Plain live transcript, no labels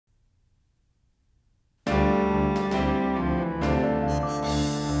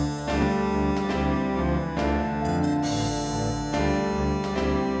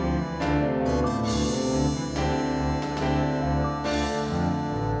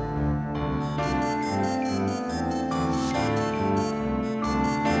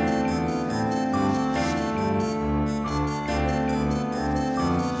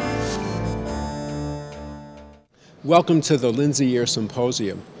Welcome to the Lindsay Years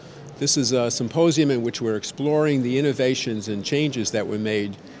Symposium. This is a symposium in which we're exploring the innovations and changes that were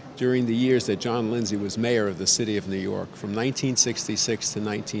made during the years that John Lindsay was mayor of the city of New York, from 1966 to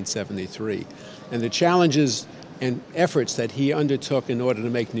 1973, and the challenges and efforts that he undertook in order to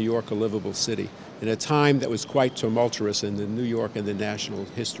make New York a livable city in a time that was quite tumultuous in the New York and the national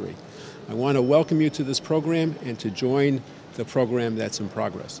history. I want to welcome you to this program and to join the program that's in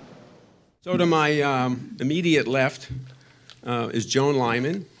progress. So to my immediate left is Joan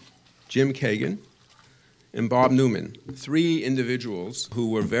Leiman, Jim Kagen, and Bob Newman, three individuals who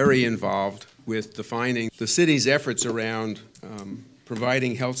were very involved with defining the city's efforts around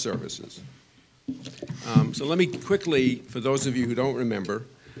providing health services. So let me quickly, for those of you who don't remember,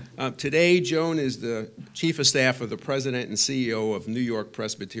 today Joan is the Chief of Staff of the President and CEO of New York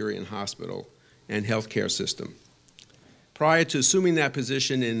Presbyterian Hospital and Healthcare System. Prior to assuming that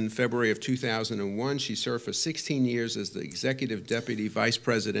position in February of 2001, she served for 16 years as the Executive Deputy Vice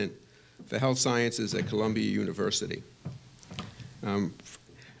President for Health Sciences at Columbia University.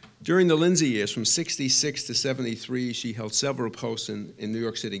 During the Lindsay years, from 66 to 73, she held several posts in New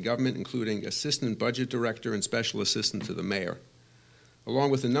York City government, including Assistant Budget Director and Special Assistant to the Mayor. Along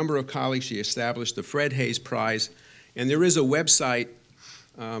with a number of colleagues, she established the Fred Hayes Prize, and there is a website.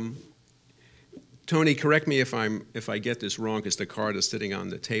 Tony, correct me if I get this wrong, because the card is sitting on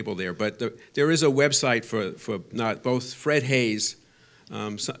the table there. But there is a website for not both Fred Hayes,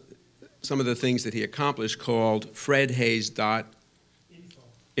 some of the things that he accomplished, called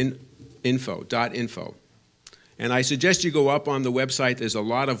fredhayes.info. And I suggest you go up on the website. There's a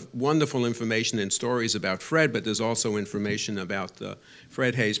lot of wonderful information and stories about Fred, but there's also information about the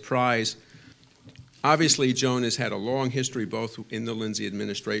Fred Hayes Prize. Obviously, Joan has had a long history both in the Lindsay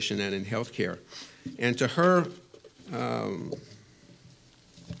administration and in healthcare. And to her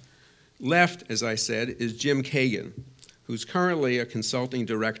left, as I said, is Jim Kagen, who's currently a consulting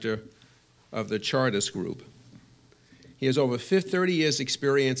director of the Chartis Group. He has over 30 years'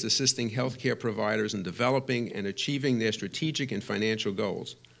 experience assisting healthcare providers in developing and achieving their strategic and financial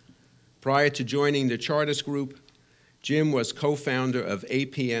goals. Prior to joining the Chartis Group, Jim was co-founder of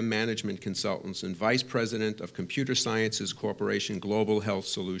APM Management Consultants and vice president of Computer Sciences Corporation Global Health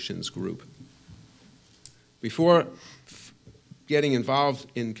Solutions Group. Before getting involved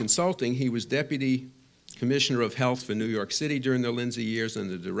in consulting, he was Deputy Commissioner of Health for New York City during the Lindsay years and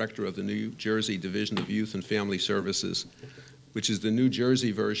the director of the New Jersey Division of Youth and Family Services, which is the New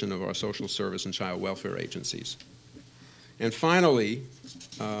Jersey version of our social service and child welfare agencies. And finally,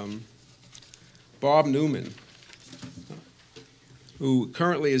 Bob Newman, who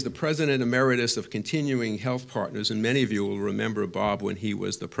currently is the President Emeritus of Continuing Health Partners, and many of you will remember Bob when he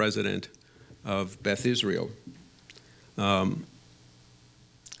was the president of Beth Israel. Bob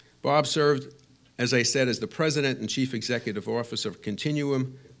served, as I said, as the President and Chief Executive Officer of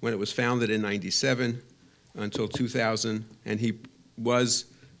Continuum when it was founded in '97 until 2000, and he was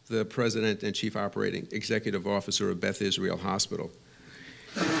the President and Chief Operating Executive Officer of Beth Israel Hospital.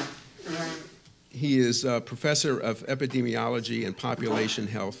 He is a professor of epidemiology and population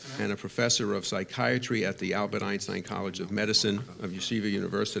health and a professor of psychiatry at the Albert Einstein College of Medicine of Yeshiva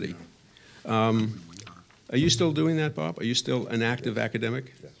University. Are you still doing that, Bob? Are you still an active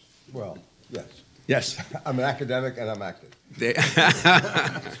academic? Yes. Well, yes. Yes. I'm an academic and I'm active.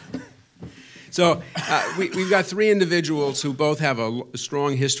 So we've got three individuals who both have a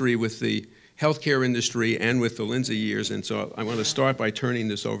strong history with the healthcare industry and with the Lindsay years, and so I want to start by turning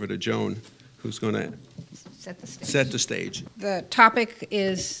this over to Joan, who's going to set the stage. The topic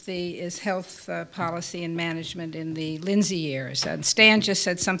is health policy and management in the Lindsay years. And Stan just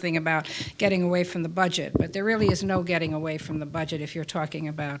said something about getting away from the budget, but there really is no getting away from the budget if you're talking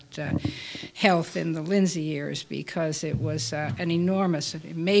about health in the Lindsay years, because it was an enormous,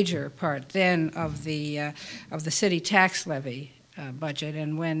 major part then of the city tax levy budget.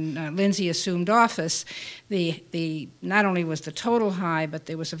 And when Lindsay assumed office, not only was the total high, but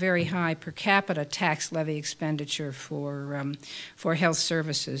there was a very high per capita tax levy expenditure for health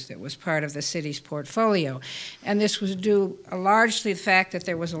services that was part of the city's portfolio. And this was due largely to the fact that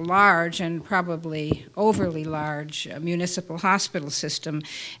there was a large and probably overly large municipal hospital system,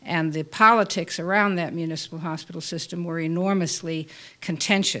 and the politics around that municipal hospital system were enormously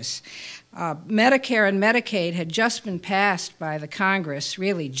contentious. Medicare and Medicaid had just been passed by the Congress,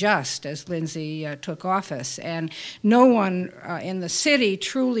 really just as Lindsay took office, and no one in the city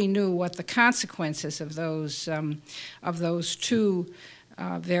truly knew what the consequences of those two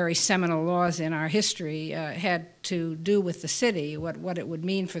very seminal laws in our history had to do with the city, what it would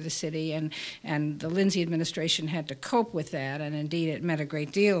mean for the city, and the Lindsay administration had to cope with that, and indeed it meant a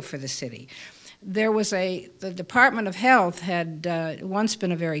great deal for the city. there was the Department of Health had once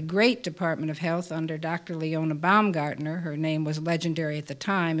been a very great Department of Health under Dr. Leona Baumgartner. Her name was legendary at the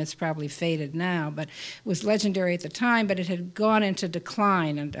time. It's probably faded now, but it was legendary at the time, but it had gone into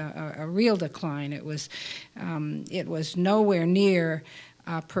decline, and a real decline. It was nowhere near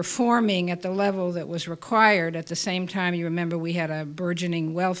performing at the level that was required. At the same time, you remember we had a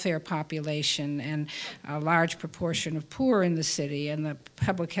burgeoning welfare population and a large proportion of poor in the city, and the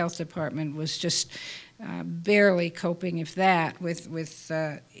public health department was just barely coping, if that, with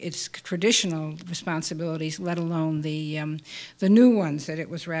its traditional responsibilities, let alone the new ones that it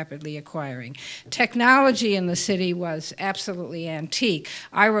was rapidly acquiring. Technology in the city was absolutely antique.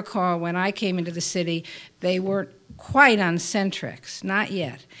 I recall when I came into the city, they weren't quite on Centrex, not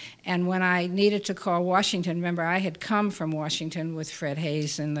yet. And when I needed to call Washington, remember I had come from Washington with Fred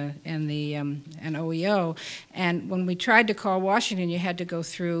Hayes and OEO, and when we tried to call Washington, you had to go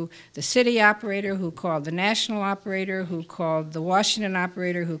through the city operator, who called the national operator, who called the Washington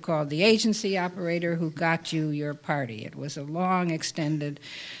operator, who called the agency operator, who got you your party. It was a long, extended,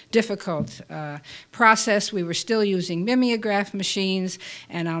 difficult process. We were still using mimeograph machines,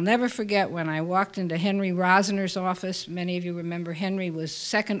 and I'll never forget when I walked into Henry Rosner's office. Many of you remember Henry was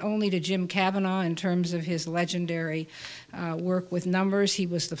second only to Jim Kavanaugh in terms of his legendary work with numbers. He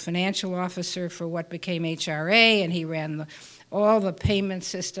was the financial officer for what became HRA, and he ran all the payment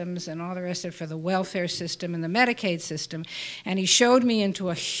systems and all the rest of it for the welfare system and the Medicaid system. And he showed me into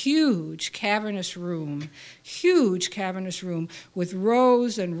a huge cavernous room with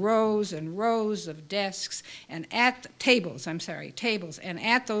rows and rows and rows of desks and tables, and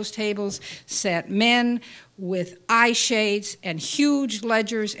at those tables sat men with eye shades and huge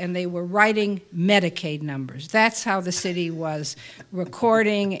ledgers, and they were writing Medicaid numbers. That's how the city was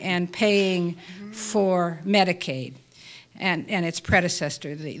recording and paying for Medicaid and its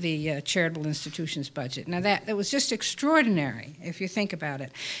predecessor, the charitable institutions budget. Now that was just extraordinary, if you think about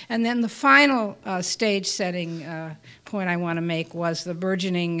it. And then the final stage-setting point I want to make was the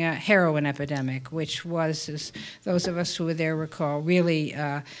burgeoning heroin epidemic, which was, as those of us who were there recall, really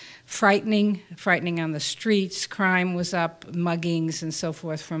frightening on the streets. Crime was up, muggings and so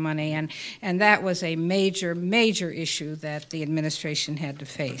forth for money, and that was a major, major issue that the administration had to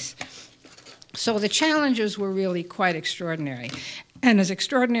face. So the challenges were really quite extraordinary. And as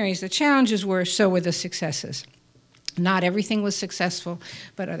extraordinary as the challenges were, so were the successes. Not everything was successful,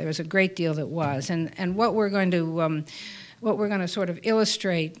 but there was a great deal that was. And what we're going to sort of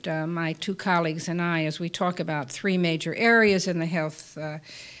illustrate, my two colleagues and I, as we talk about three major areas in the health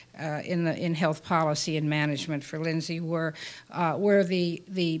in health policy and management for Lindsay were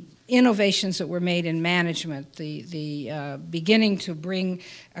the innovations that were made in management, the beginning to bring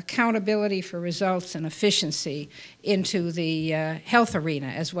accountability for results and efficiency into the health arena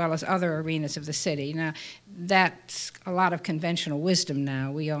as well as other arenas of the city. Now, that's a lot of conventional wisdom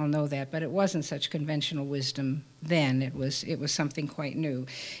now, we all know that, but it wasn't such conventional wisdom then. It was something quite new.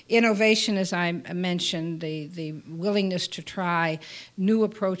 Innovation, as I mentioned, the willingness to try new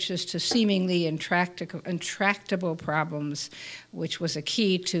approaches to seemingly intractable problems, which was a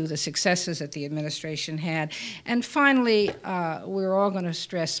key to the successes that the administration had. And finally, we're all going to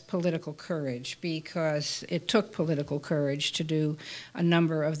stress political courage, because it took political courage to do a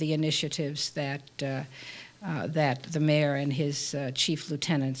number of the initiatives that the mayor and his chief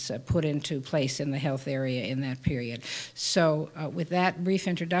lieutenants put into place in the health area in that period. So with that brief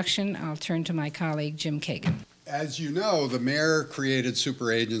introduction, I'll turn to my colleague, Jim Kagen. As you know, the mayor created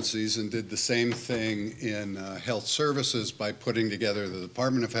super agencies and did the same thing in health services by putting together the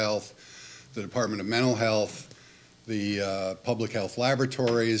Department of Health, the Department of Mental Health, the Public Health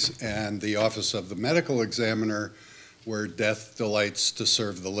Laboratories, and the Office of the Medical Examiner, where death delights to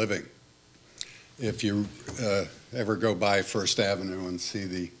serve the living. If you ever go by First Avenue and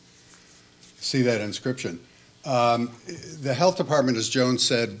see that inscription. The health department, as Joan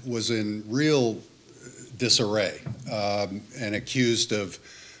said, was in real disarray and accused of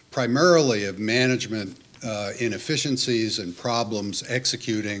primarily of management inefficiencies and problems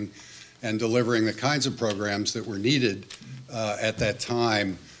executing and delivering the kinds of programs that were needed at that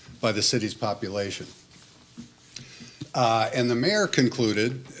time by the city's population. And the mayor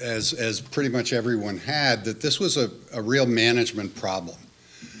concluded, as pretty much everyone had, that this was a real management problem.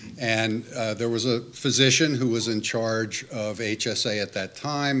 And there was a physician who was in charge of HSA at that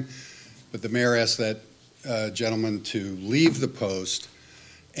time, but the mayor asked that gentleman to leave the post,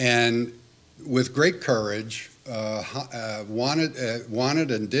 and with great courage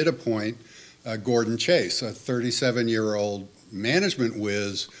wanted and did appoint Gordon Chase, a 37-year-old management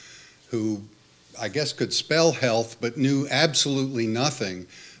whiz who I guess could spell health, but knew absolutely nothing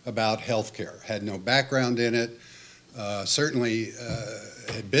about healthcare, had no background in it, certainly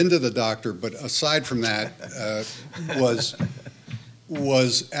had been to the doctor, but aside from that,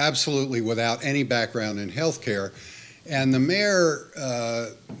 was absolutely without any background in healthcare. And the mayor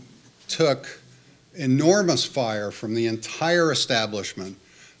took enormous fire from the entire establishment.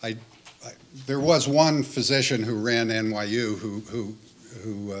 There was one physician who ran NYU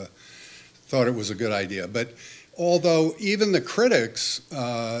who thought it was a good idea. But although even the critics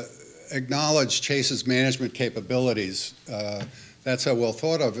acknowledged Chase's management capabilities, that's how well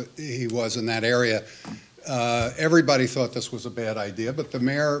thought of he was in that area, everybody thought this was a bad idea, but the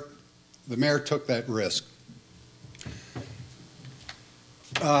mayor took that risk.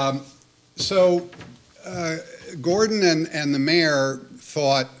 So Gordon and the mayor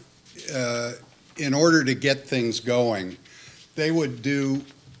thought in order to get things going, they would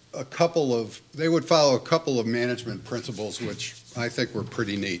follow a couple of management principles, which I think were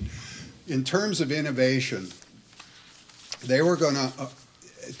pretty neat. In terms of innovation, they were going to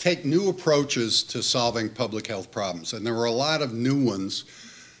take new approaches to solving public health problems, and there were a lot of new ones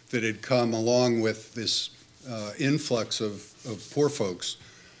that had come along with this influx of poor folks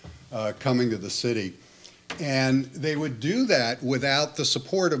coming to the city. And they would do that without the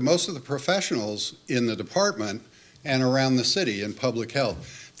support of most of the professionals in the department and around the city in public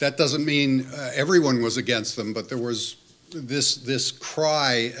health. That doesn't mean everyone was against them, but there was this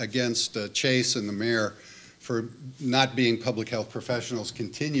cry against Chase and the mayor for not being public health professionals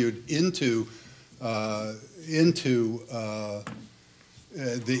continued into the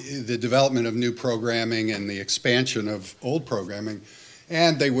development of new programming and the expansion of old programming.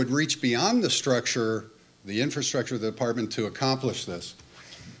 And they would reach beyond the structure, the infrastructure of the department to accomplish this.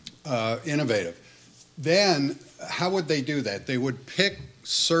 Innovative. Then, how would they do that? They would pick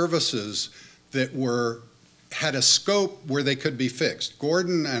services that had a scope where they could be fixed.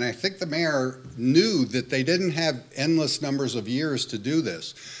 Gordon and I think the mayor knew that they didn't have endless numbers of years to do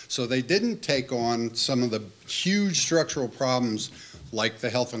this. So they didn't take on some of the huge structural problems like the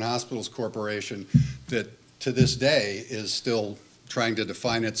Health and Hospitals Corporation that to this day is still trying to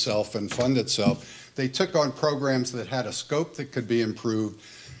define itself and fund itself. They took on programs that had a scope that could be improved.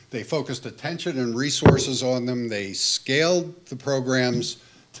 They focused attention and resources on them. They scaled the programs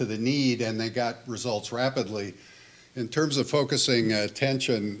to the need, and they got results rapidly. In terms of focusing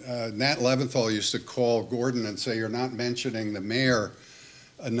attention, Nat Leventhal used to call Gordon and say, "You're not mentioning the mayor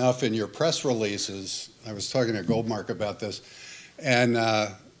enough in your press releases." I was talking to Goldmark about this, and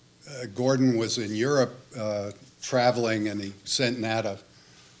Gordon was in Europe traveling, and he sent Nat a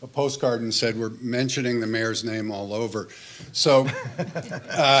postcard and said, "We're mentioning the mayor's name all over." So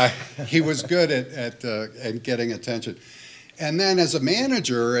he was good at getting attention. And then as a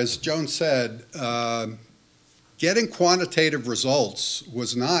manager, as Joan said, getting quantitative results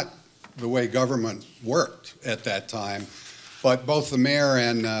was not the way government worked at that time, but both the mayor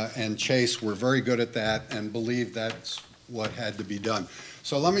and Chase were very good at that and believed that's what had to be done.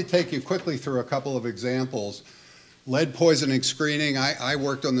 So let me take you quickly through a couple of examples. Lead poisoning screening, I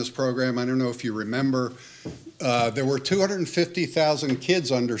worked on this program, I don't know if you remember. There were 250,000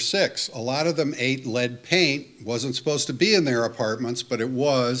 kids under 6. A lot of them ate lead paint. Wasn't supposed to be in their apartments, but it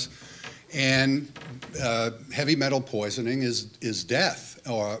was. And heavy metal poisoning is death,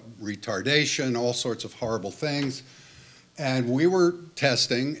 or retardation, all sorts of horrible things. And we were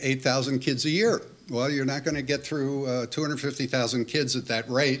testing 8,000 kids a year. Well, you're not going to get through 250,000 kids at that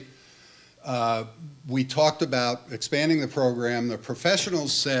rate. We talked about expanding the program. The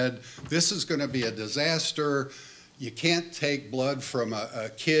professionals said, this is going to be a disaster. You can't take blood from a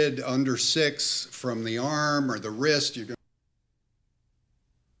kid under 6 from the arm or the wrist. You're going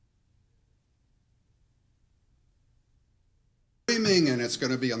to screaming, and it's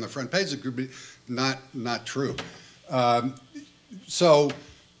going to be on the front page. It could be not true. So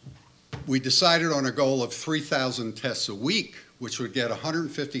we decided on a goal of 3,000 tests a week, which would get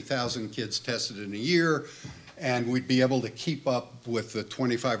 150,000 kids tested in a year, and we'd be able to keep up with the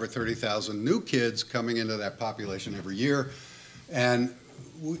 25 or 30,000 new kids coming into that population every year. And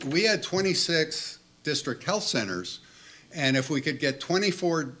we had 26 district health centers, and if we could get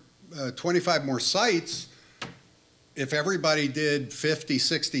 25 more sites, if everybody did 50,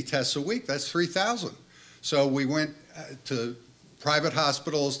 60 tests a week, that's 3,000. So we went to private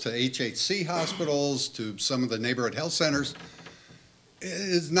hospitals, to HHC hospitals, to some of the neighborhood health centers.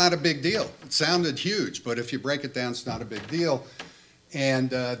 It's not a big deal. It sounded huge, but if you break it down, it's not a big deal. And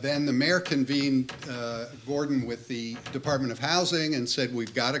then the mayor convened Gordon with the Department of Housing and said,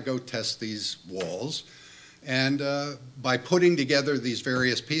 we've got to go test these walls. And by putting together these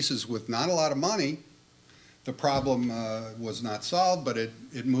various pieces with not a lot of money, the problem was not solved, but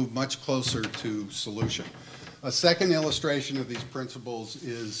it moved much closer to solution. A second illustration of these principles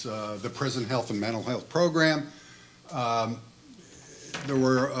is the prison health and mental health program. There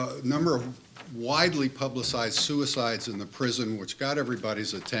were a number of widely publicized suicides in the prison, which got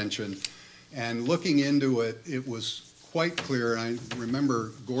everybody's attention. And looking into it, it was quite clear, and I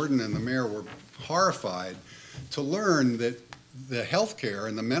remember Gordon and the mayor were horrified to learn that the health care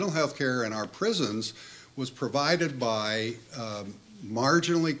and the mental health care in our prisons was provided by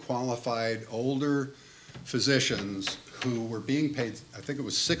marginally qualified older physicians who were being paid, I think it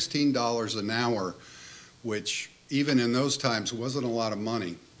was $16 an hour, which even in those times wasn't a lot of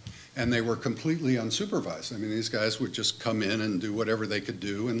money. And they were completely unsupervised. I mean, these guys would just come in and do whatever they could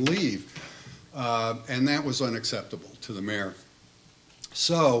do and leave. And that was unacceptable to the mayor.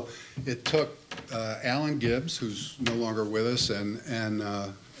 So it took Alan Gibbs, who's no longer with us,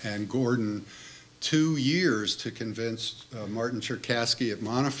 and Gordon 2 years to convince Martin Cherkasky at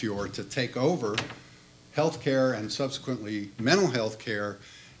Montefiore to take over health care and subsequently mental health care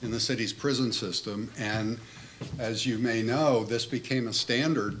in the city's prison system. And as you may know, this became a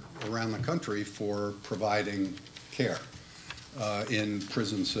standard around the country for providing care in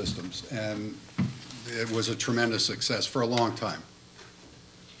prison systems. And it was a tremendous success for a long time.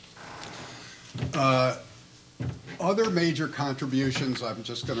 Other major contributions I'm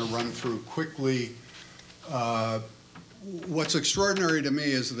just going to run through quickly. What's extraordinary to me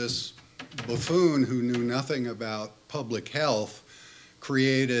is this buffoon who knew nothing about public health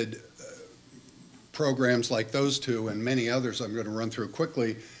created programs like those two and many others I'm going to run through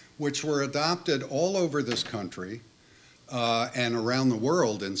quickly, which were adopted all over this country and around the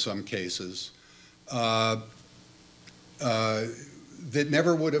world in some cases, that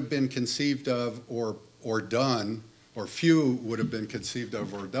never would have been conceived of or done, or few would have been conceived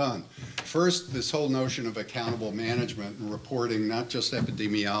of or done. First, this whole notion of accountable management and reporting not just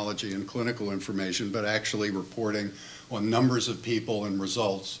epidemiology and clinical information, but actually reporting on numbers of people and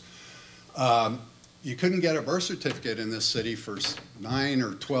results. You couldn't get a birth certificate in this city for 9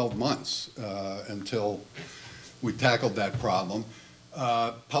 or 12 months until we tackled that problem.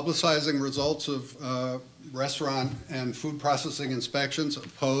 Publicizing results of restaurant and food processing inspections,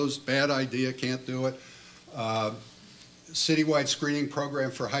 opposed, bad idea, can't do it. Citywide screening program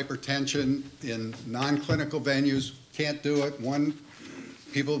for hypertension in non-clinical venues, can't do it.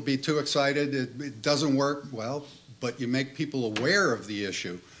 People would be too excited, it doesn't work. Well, but you make people aware of the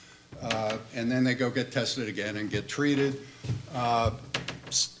issue. And then they go get tested again and get treated.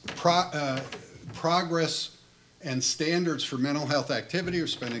 Progress and standards for mental health activity. We're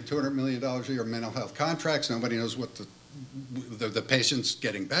spending $200 million a year on mental health contracts. Nobody knows what the patient's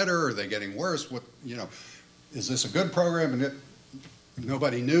getting better, or are they getting worse? What, you know, is this a good program? And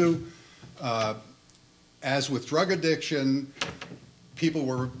nobody knew. As with drug addiction, people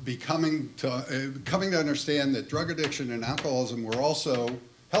were coming to understand that drug addiction and alcoholism were also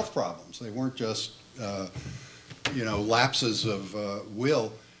health problems. They weren't just, you know, lapses of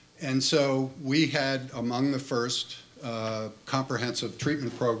will. And so we had among the first comprehensive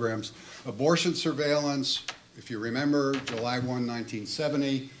treatment programs, abortion surveillance. If you remember, July 1,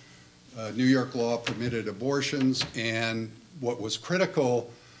 1970, New York law permitted abortions, and what was critical,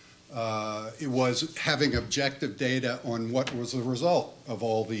 it was having objective data on what was the result of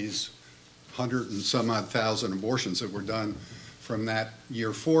all these 100 and some odd thousand abortions that were done from that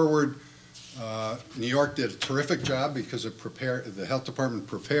year forward. New York did a terrific job because the health department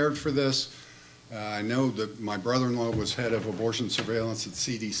prepared for this. I know that my brother-in-law was head of abortion surveillance at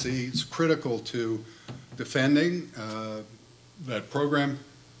CDC. It's critical to defending that program.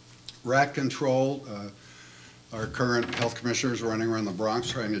 Rat control, our current health commissioner is running around the Bronx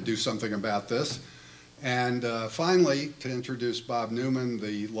trying to do something about this. And finally, to introduce Bob Newman,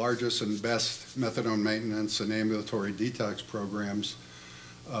 the largest and best methadone maintenance and ambulatory detox programs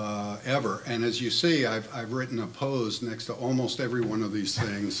ever. And as you see, I've written opposed next to almost every one of these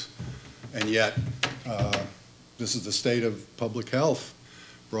things, and yet this is the state of public health,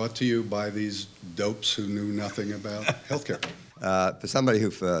 brought to you by these dopes who knew nothing about healthcare. For somebody who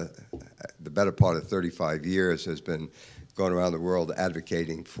for the better part of 35 years has been going around the world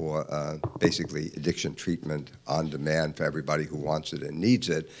advocating for basically addiction treatment on demand for everybody who wants it and needs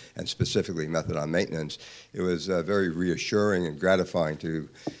it, and specifically methadone maintenance, it was very reassuring and gratifying to,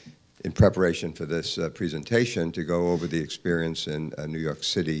 in preparation for this presentation, to go over the experience in New York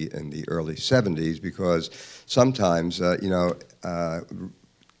City in the early 70s, because sometimes, you know,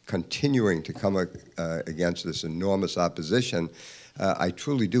 continuing to come against this enormous opposition I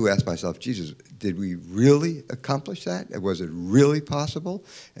truly do ask myself, Jesus, did we really accomplish that? Was it really possible?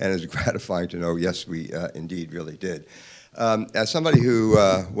 And it's gratifying to know, yes, we indeed really did. As somebody who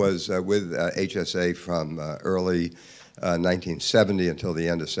was with HSA from early 1970 until the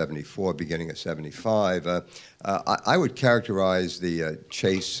end of 74, beginning of 75, I would characterize the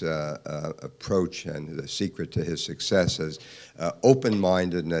Chase approach and the secret to his success as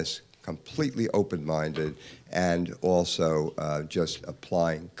open-mindedness, completely open-minded, and also just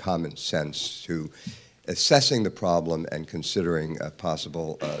applying common sense to assessing the problem and considering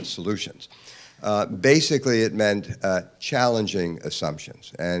possible solutions. Basically, it meant challenging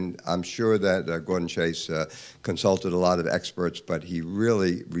assumptions. And I'm sure that Gordon Chase consulted a lot of experts, but he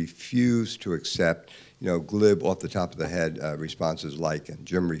really refused to accept, glib, off the top of the head responses like, and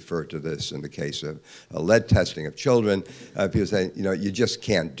Jim referred to this in the case of lead testing of children, people saying, you just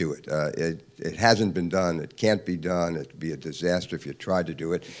can't do it. It hasn't been done. It can't be done. It would be a disaster if you tried to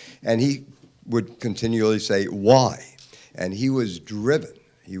do it. And he would continually say, why? And he was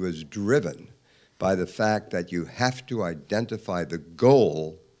driven by the fact that you have to identify the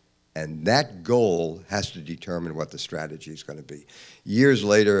goal, and that goal has to determine what the strategy is going to be. Years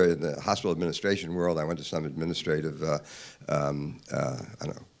later, in the hospital administration world, I went to some administrative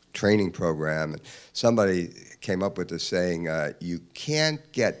training program, and somebody came up with this saying, you can't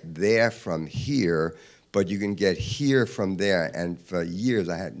get there from here, but you can get here from there. And for years,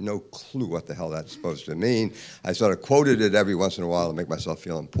 I had no clue what the hell that's supposed to mean. I sort of quoted it every once in a while to make myself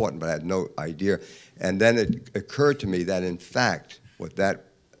feel important, but I had no idea. And then it occurred to me that, in fact, what that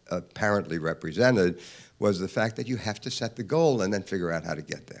apparently represented was the fact that you have to set the goal and then figure out how to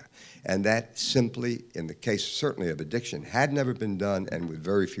get there. And that simply, in the case certainly of addiction, had never been done, and with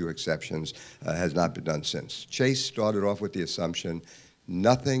very few exceptions, has not been done since. Chase started off with the assumption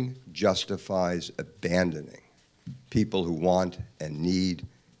nothing justifies abandoning people who want and need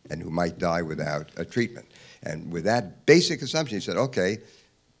and who might die without a treatment. And with that basic assumption, he said, okay,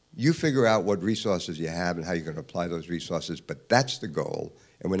 you figure out what resources you have and how you're going to apply those resources, but that's the goal,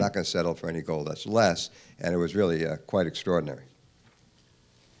 and we're not going to settle for any goal that's less. And it was really quite extraordinary.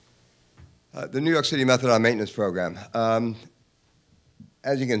 The New York City Methadone Maintenance Program.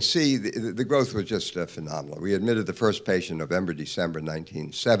 As you can see, the growth was just phenomenal. We admitted the first patient November, December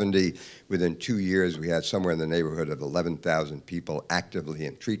 1970. Within 2 years, we had somewhere in the neighborhood of 11,000 people actively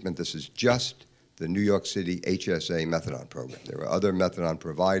in treatment. This is just the New York City HSA methadone program. There were other methadone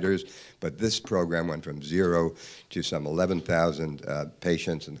providers, but this program went from 0 to some 11,000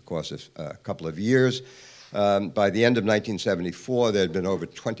 patients in the course of a couple of years. By the end of 1974, there had been over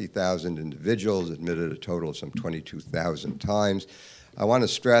 20,000 individuals admitted, a total of some 22,000 times. I want to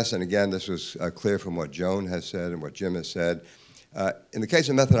stress, and again, this was clear from what Joan has said and what Jim has said, in the case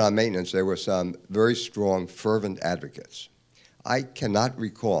of methadone maintenance, there were some very strong, fervent advocates. I cannot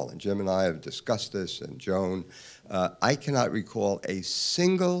recall, and Jim and I have discussed this, and Joan, I cannot recall a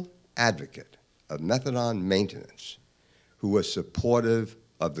single advocate of methadone maintenance who was supportive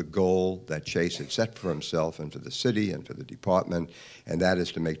of the goal that Chase had set for himself and for the city and for the department, and that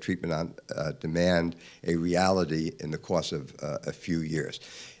is to make treatment on demand a reality in the course of a few years.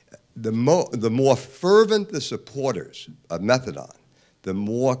 The more fervent the supporters of methadone, the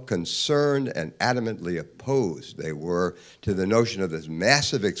more concerned and adamantly opposed they were to the notion of this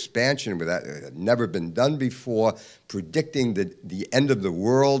massive expansion that had never been done before, predicting the end of the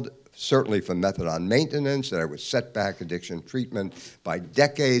world, certainly for methadone maintenance, that it would set back addiction treatment by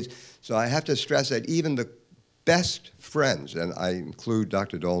decades. So I have to stress that even the best friends, and I include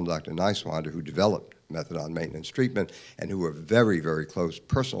Dr. Dole and Dr. Niswander, who developed methadone maintenance treatment and who were very, very close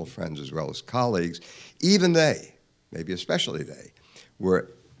personal friends as well as colleagues, even they, maybe especially they,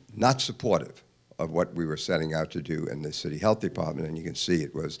 were not supportive of what we were setting out to do in the city health department. And you can see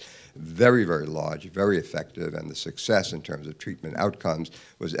it was very, very large, very effective, and the success in terms of treatment outcomes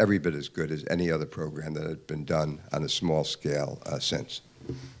was every bit as good as any other program that had been done on a small scale since.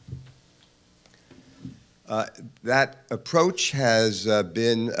 That approach has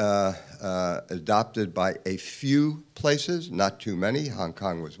been adopted by a few places, not too many. Hong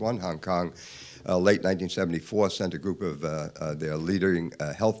Kong was one. Hong Kong, late 1974, sent a group of their leading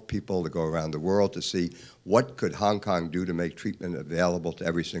health people to go around the world to see what could Hong Kong do to make treatment available to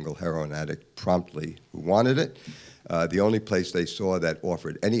every single heroin addict promptly who wanted it. The only place they saw that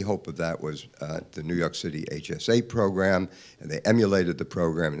offered any hope of that was the New York City HSA program, and they emulated the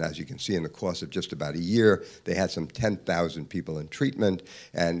program, and as you can see, in the course of just about a year, they had some 10,000 people in treatment,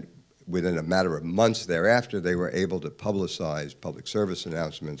 and within a matter of months thereafter, they were able to publicize public service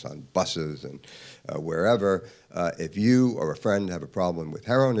announcements on buses and wherever. If you or a friend have a problem with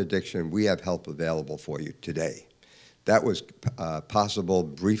heroin addiction, we have help available for you today. That was possible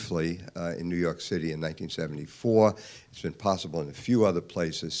briefly in New York City in 1974. It's been possible in a few other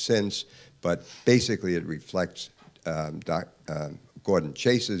places since, but basically it reflects Gordon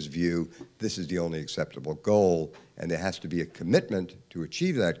Chase's view. This is the only acceptable goal, and there has to be a commitment to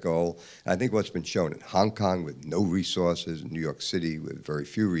achieve that goal. And I think what's been shown in Hong Kong with no resources, in New York City with very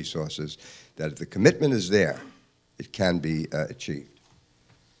few resources, that if the commitment is there, it can be achieved.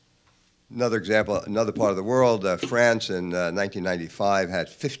 Another example, another part of the world, France in 1995 had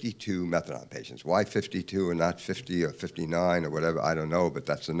 52 methadone patients. Why 52 and not 50 or 59 or whatever? I don't know, but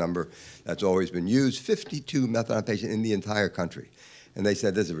that's the number that's always been used. 52 methadone patients in the entire country. And they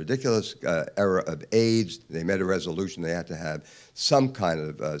said there's a ridiculous era of AIDS. They made a resolution they had to have some kind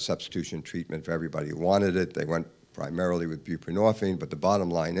of substitution treatment for everybody who wanted it. They went primarily with buprenorphine, but the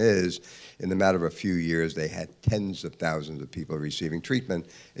bottom line is, in the matter of a few years, they had tens of thousands of people receiving treatment.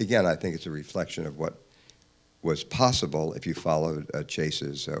 Again, I think it's a reflection of what was possible if you followed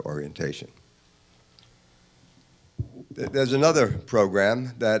Chase's orientation. There's another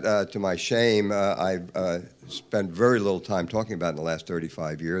program that, to my shame, I've spent very little time talking about in the last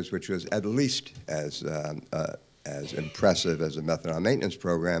 35 years, which was at least as impressive as a methadone maintenance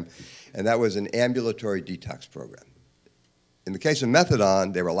program, and that was an ambulatory detox program. In the case of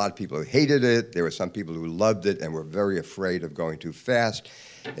methadone, there were a lot of people who hated it. There were some people who loved it and were very afraid of going too fast.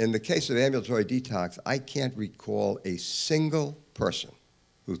 In the case of ambulatory detox, I can't recall a single person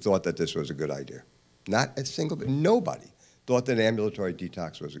who thought that this was a good idea. Not a single, nobody thought that ambulatory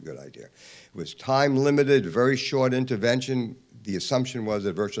detox was a good idea. It was time limited, very short intervention. The assumption was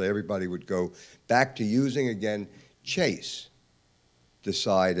that virtually everybody would go back to using again. Chase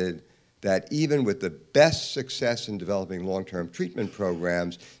decided that even with the best success in developing long-term treatment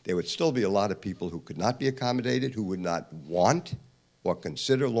programs, there would still be a lot of people who could not be accommodated, who would not want or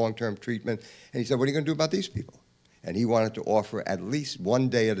consider long-term treatment. And he said, what are you going to do about these people? And he wanted to offer at least one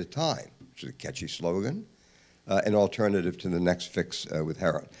day at a time, which is a catchy slogan, an alternative to the next fix with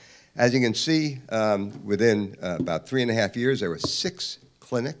heroin. As you can see, within about 3.5 years, there were 6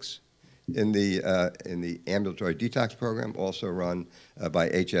 clinics in the ambulatory detox program, also run by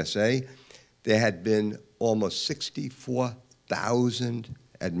HSA. There had been almost 64,000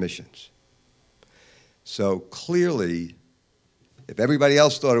 admissions. So clearly, if everybody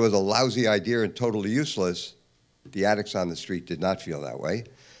else thought it was a lousy idea and totally useless, the addicts on the street did not feel that way.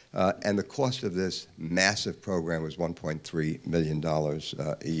 And the cost of this massive program was $1.3 million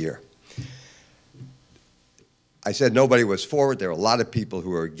a year. I said nobody was for it. There were a lot of people who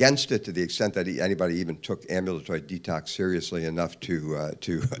were against it, to the extent that anybody even took ambulatory detox seriously enough to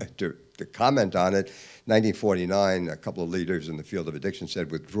comment on it. 1949, a couple of leaders in the field of addiction said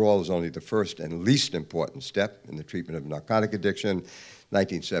withdrawal is only the first and least important step in the treatment of narcotic addiction.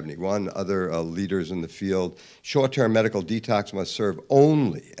 1971, other leaders in the field, short-term medical detox must serve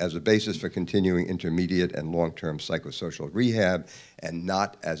only as a basis for continuing intermediate and long-term psychosocial rehab and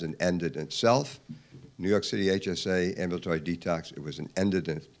not as an end in itself. New York City HSA, ambulatory detox, it was an end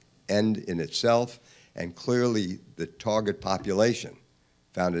in itself, and clearly the target population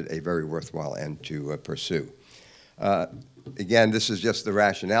found it a very worthwhile end to pursue. Again, this is just the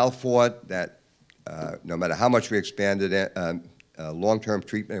rationale for it, that no matter how much we expanded long-term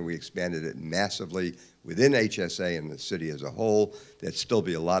treatment, and we expanded it massively within HSA and the city as a whole, there'd still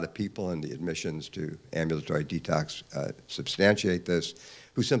be a lot of people, and the admissions to ambulatory detox substantiate this,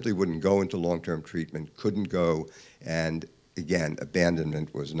 who simply wouldn't go into long-term treatment, couldn't go, and again,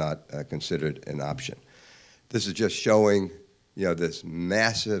 abandonment was not considered an option. This is just showing, this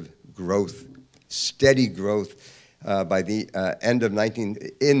massive growth, steady growth. By the end of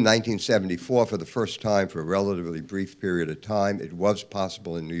 1974, for the first time, for a relatively brief period of time, it was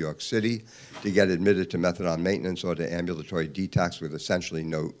possible in New York City to get admitted to methadone maintenance or to ambulatory detox with essentially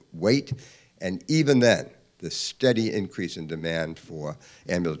no wait, and even then, the steady increase in demand for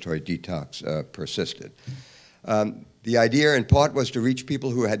ambulatory detox persisted. The idea, in part, was to reach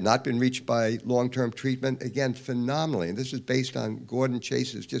people who had not been reached by long-term treatment, again, phenomenally, and this is based on Gordon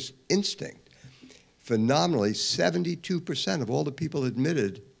Chase's just instinct. Phenomenally, 72% of all the people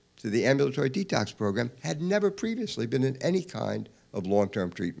admitted to the ambulatory detox program had never previously been in any kind of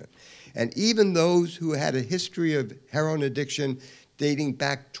long-term treatment. And even those who had a history of heroin addiction dating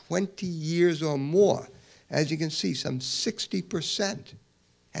back 20 years or more, as you can see, some 60%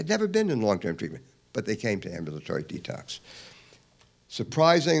 had never been in long-term treatment, but they came to ambulatory detox.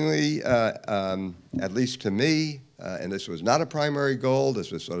 Surprisingly, at least to me, and this was not a primary goal,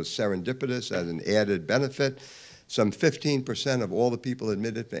 this was sort of serendipitous as an added benefit, some 15% of all the people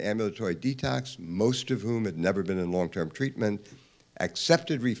admitted to ambulatory detox, most of whom had never been in long-term treatment,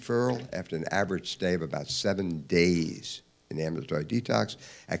 accepted referral after an average stay of about 7 days in ambulatory detox,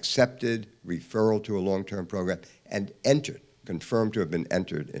 accepted referral to a long-term program, and entered, confirmed to have been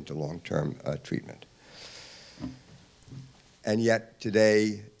entered into long-term treatment. And yet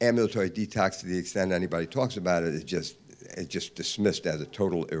today, ambulatory detox, to the extent anybody talks about it, is just dismissed as a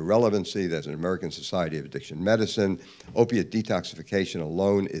total irrelevancy. There's an American Society of Addiction Medicine. Opiate detoxification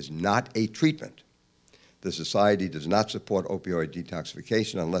alone is not a treatment. The society does not support opioid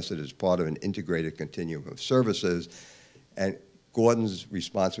detoxification unless it is part of an integrated continuum of services. And Gordon's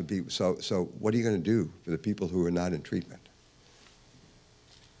response would be, so what are you going to do for the people who are not in treatment?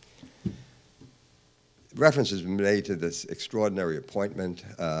 Reference has been made to this extraordinary appointment,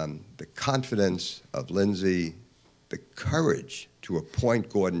 the confidence of Lindsay, the courage to appoint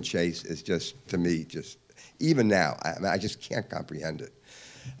Gordon Chase is just, to me, just, even now, I just can't comprehend it.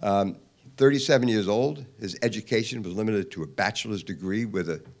 37 years old, his education was limited to a bachelor's degree with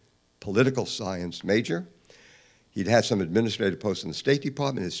a political science major. He'd had some administrative posts in the State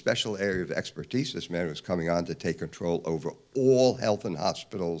Department. His special area of expertise, this man was coming on to take control over all health and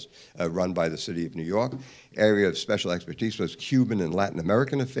hospitals run by the city of New York. Area of special expertise was Cuban and Latin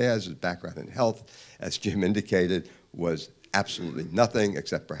American affairs. His background in health, as Jim indicated, was absolutely nothing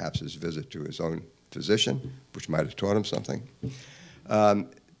except perhaps his visit to his own physician, which might have taught him something.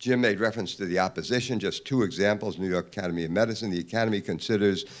 Jim made reference to the opposition, just 2 examples, New York Academy of Medicine. The Academy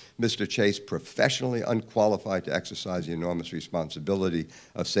considers Mr. Chase professionally unqualified to exercise the enormous responsibility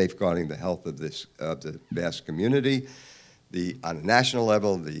of safeguarding the health of the vast community. On a national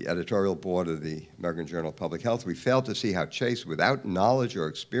level, the editorial board of the American Journal of Public Health, we failed to see how Chase, without knowledge or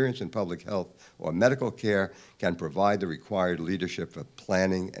experience in public health or medical care, can provide the required leadership for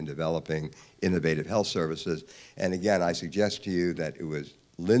planning and developing innovative health services. And again, I suggest to you that it was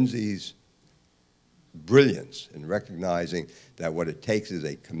Lindsay's brilliance in recognizing that what it takes is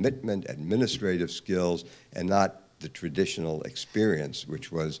a commitment, administrative skills, and not the traditional experience,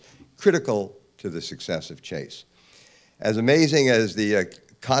 which was critical to the success of Chase. As amazing as the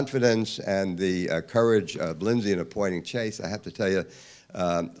confidence and the courage of Lindsay in appointing Chase, I have to tell you,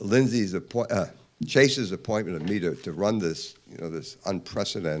 Chase's appointment of me to run this, this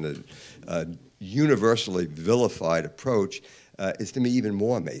unprecedented, universally vilified approach is to me even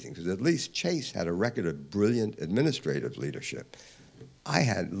more amazing, because at least Chase had a record of brilliant administrative leadership. I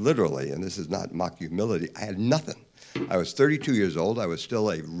had literally, and this is not mock humility, I had nothing. I was 32 years old. I was still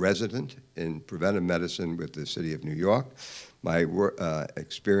a resident in preventive medicine with the city of New York. My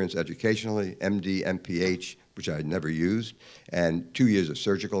experience educationally, MD, MPH, which I had never used, and 2 years of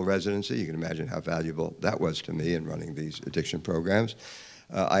surgical residency. You can imagine how valuable that was to me in running these addiction programs.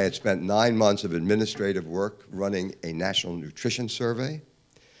 I had spent 9 months of administrative work running a national nutrition survey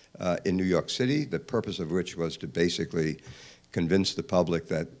in New York City, the purpose of which was to basically convince the public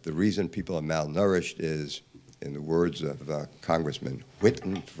that the reason people are malnourished is, in the words of Congressman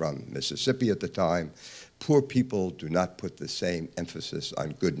Whitten from Mississippi at the time, poor people do not put the same emphasis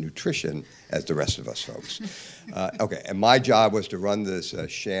on good nutrition as the rest of us folks. Okay, and my job was to run this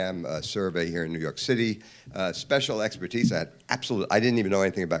sham survey here in New York City. Special expertise, I didn't even know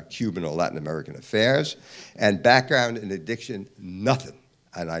anything about Cuban or Latin American affairs, and background in addiction, nothing.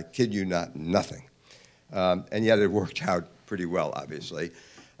 And I kid you not, nothing. And yet it worked out pretty well, obviously.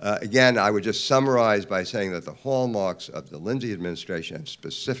 Again, I would just summarize by saying that the hallmarks of the Lindsay administration, and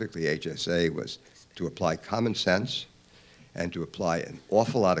specifically HSA, was to apply common sense and to apply an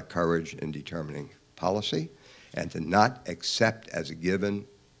awful lot of courage in determining policy, and to not accept as a given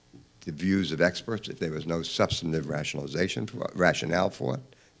the views of experts if there was no substantive rationale for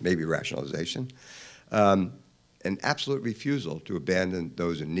it, maybe rationalization. An absolute refusal to abandon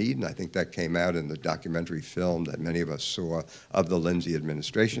those in need, and I think that came out in the documentary film that many of us saw of the Lindsay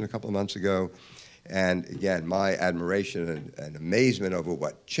administration a couple of months ago. And again, my admiration and amazement over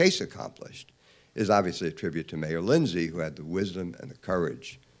what Chase accomplished is obviously a tribute to Mayor Lindsay, who had the wisdom and the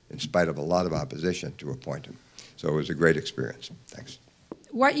courage, in spite of a lot of opposition, to appoint him. So it was a great experience. Thanks.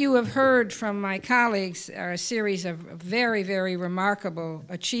 What you have heard from my colleagues are a series of very, very remarkable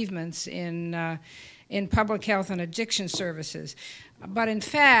achievements in public health and addiction services. But in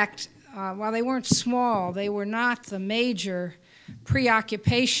fact, while they weren't small, they were not the major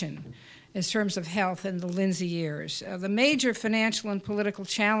preoccupation in terms of health in the Lindsay years. The major financial and political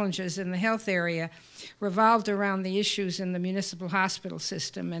challenges in the health area revolved around the issues in the municipal hospital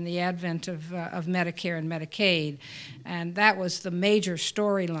system and the advent of Medicare and Medicaid. And that was the major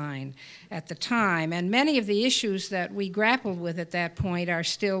storyline at the time. And many of the issues that we grappled with at that point are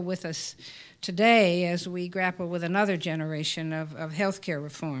still with us today as we grapple with another generation of healthcare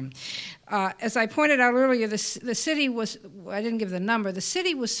reform. As I pointed out earlier, the city was, I didn't give the number, the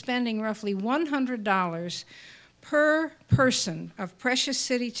city was spending roughly $100 per person of precious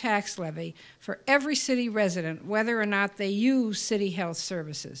city tax levy for every city resident, whether or not they use city health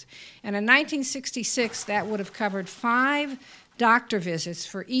services. And in 1966, that would have covered 5 doctor visits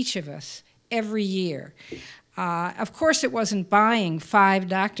for each of us every year. Of course, it wasn't buying 5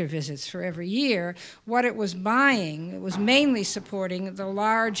 doctor visits for every year. What it was buying, it was mainly supporting the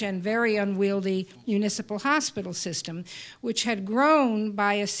large and very unwieldy municipal hospital system, which had grown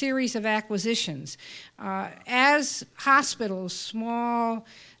by a series of acquisitions. As hospitals, small,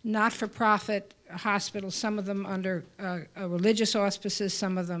 not-for-profit hospitals, some of them under religious auspices,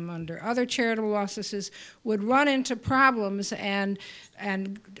 some of them under other charitable auspices, would run into problems and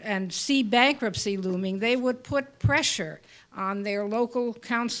see bankruptcy looming, they would put pressure on their local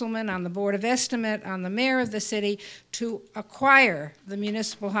councilman, on the Board of Estimate, on the mayor of the city to acquire the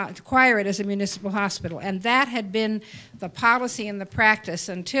acquire it as a municipal hospital. And that had been the policy and the practice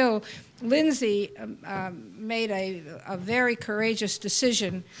until Lindsay made a very courageous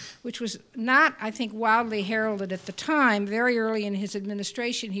decision, which was not, I think, wildly heralded at the time. Very early in his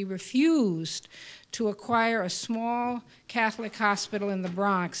administration, he refused to acquire a small Catholic hospital in the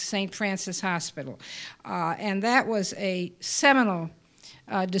Bronx, St. Francis Hospital. And that was a seminal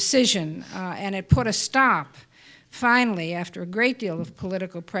decision, and it put a stop, finally, after a great deal of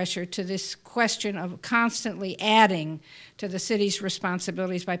political pressure, to this question of constantly adding to the city's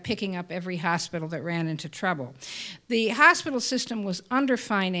responsibilities by picking up every hospital that ran into trouble. The hospital system was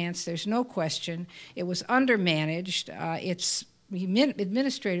underfinanced, there's no question. It was undermanaged.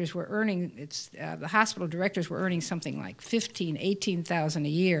 Administrators were earning, the hospital directors were earning something like $18,000 a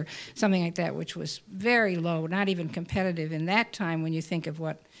year, something like that, which was very low, not even competitive in that time when you think of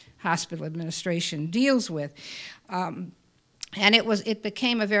what hospital administration deals with. And it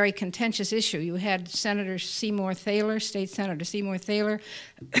became a very contentious issue. You had Senator Seymour Thaler, State Senator Seymour Thaler,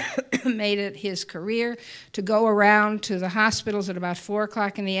 made it his career to go around to the hospitals at about 4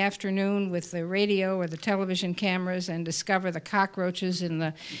 o'clock in the afternoon with the radio or the television cameras and discover the cockroaches in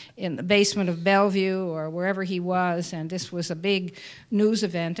the basement of Bellevue or wherever he was. And this was a big news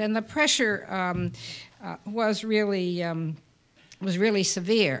event. And the pressure was really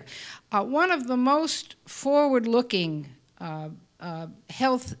severe. One of the most forward-looking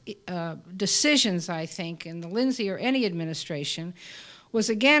health decisions, I think, in the Lindsay or any administration was,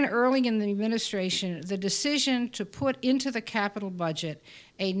 again, early in the administration, the decision to put into the capital budget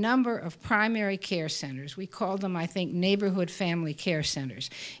a number of primary care centers. We called them, I think, neighborhood family care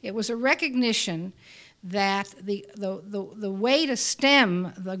centers. It was a recognition that the way to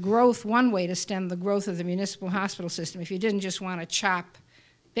stem the growth, one way to stem the growth of the municipal hospital system, if you didn't just want to chop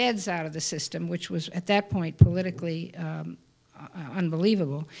beds out of the system, which was at that point politically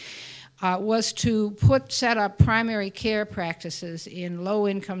unbelievable, was to set up primary care practices in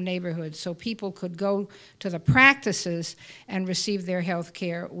low-income neighborhoods so people could go to the practices and receive their health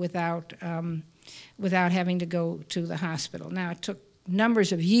care without having to go to the hospital. Now, it took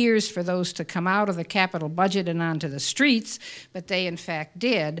numbers of years for those to come out of the capital budget and onto the streets, but they in fact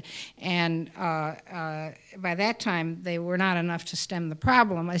did. And by that time, they were not enough to stem the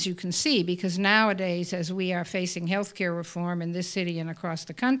problem, as you can see, because nowadays, as we are facing healthcare reform in this city and across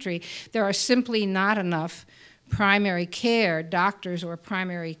the country, there are simply not enough primary care doctors or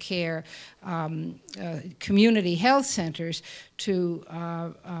primary care community health centers to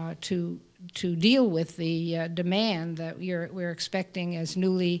deal with the demand that we're expecting as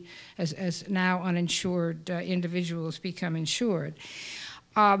now uninsured individuals become insured.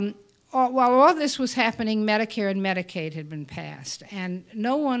 While all this was happening, Medicare and Medicaid had been passed, and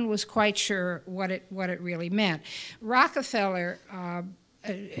no one was quite sure what it really meant. Rockefeller,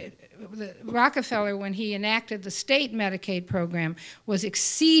 when he enacted the state Medicaid program, was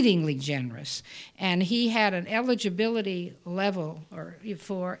exceedingly generous, and he had an eligibility level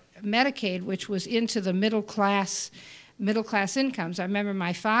for Medicaid which was into the middle class incomes. I remember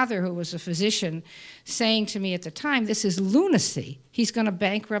my father, who was a physician, saying to me at the time, "This is lunacy. He's going to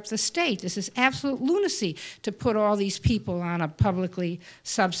bankrupt the state. This is absolute lunacy to put all these people on a publicly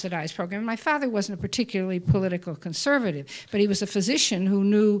subsidized program." My father wasn't a particularly political conservative, but he was a physician who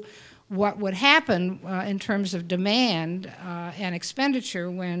knew what would happen in terms of demand and expenditure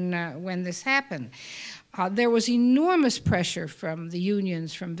when this happened. There was enormous pressure from the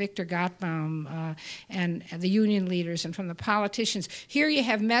unions, from Victor Gottbaum and the union leaders and from the politicians. Here you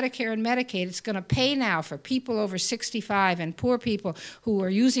have Medicare and Medicaid. It's going to pay now for people over 65 and poor people who are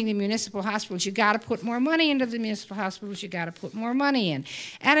using the municipal hospitals. You got to put more money into the municipal hospitals. You got to put more money in.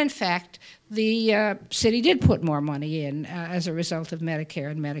 And in fact, the city did put more money in as a result of Medicare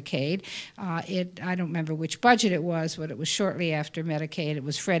and Medicaid. I don't remember which budget it was, but it was shortly after Medicaid. It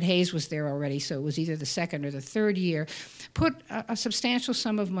was Fred Hayes was there already, so it was either the second or the third year. Put a substantial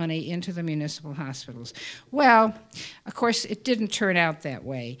sum of money into the municipal hospitals. Well, of course, it didn't turn out that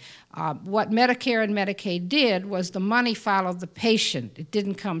way. What Medicare and Medicaid did was the money followed the patient. It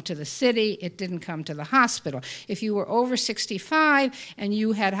didn't come to the city. It didn't come to the hospital. If you were over 65 and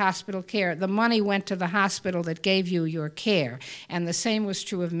you had hospital care, the money went to the hospital that gave you your care. And the same was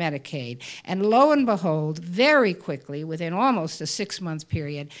true of Medicaid. And lo and behold, very quickly, within almost a 6-month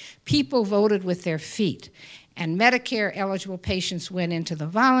period, people voted with their feet. And Medicare-eligible patients went into the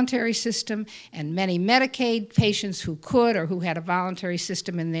voluntary system, and many Medicaid patients who could or who had a voluntary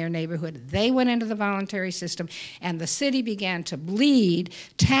system in their neighborhood, they went into the voluntary system, and the city began to bleed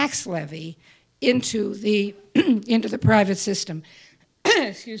tax levy into the, into the private system.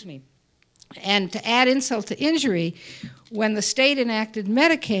 Excuse me. And to add insult to injury, when the state enacted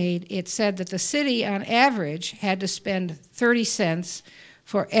Medicaid, it said that the city, on average, had to spend 30 cents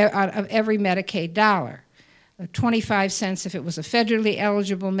of every Medicaid dollar. 25 cents if it was a federally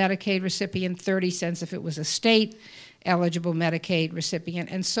eligible Medicaid recipient, 30 cents if it was a state eligible Medicaid recipient.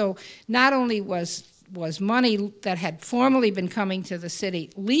 And so not only was money that had formerly been coming to the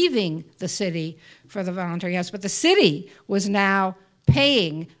city leaving the city for the voluntary house, but the city was now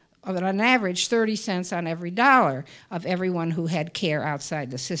paying on average 30 cents on every dollar of everyone who had care outside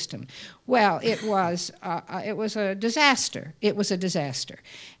the system. Well, it was a disaster. It was a disaster.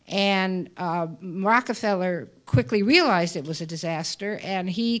 And Rockefeller quickly realized it was a disaster, and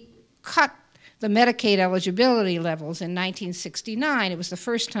he cut the Medicaid eligibility levels in 1969. It was the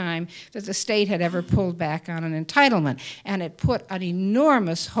first time that the state had ever pulled back on an entitlement, and it put an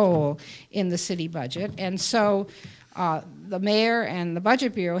enormous hole in the city budget. And so the mayor and the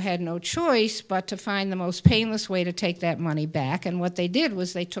Budget Bureau had no choice but to find the most painless way to take that money back. And what they did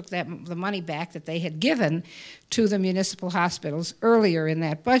was they took the money back that they had given to the municipal hospitals earlier in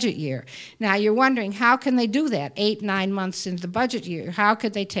that budget year. Now you're wondering, how can they do that 8, 9 months into the budget year? How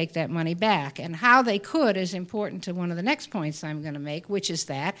could they take that money back? And how they could is important to one of the next points I'm going to make, which is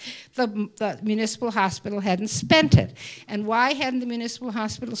that the municipal hospital hadn't spent it. And why hadn't the municipal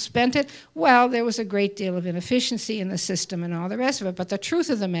hospital spent it? Well, there was a great deal of inefficiency in the system and all the rest of it. But the truth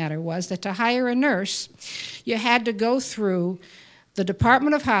of the matter was that to hire a nurse, you had to go through the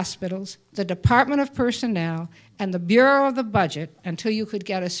Department of Hospitals, the Department of Personnel, and the Bureau of the Budget until you could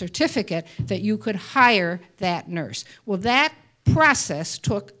get a certificate that you could hire that nurse. Well, that process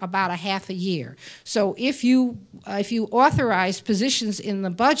took about a half a year. So if you authorized positions in the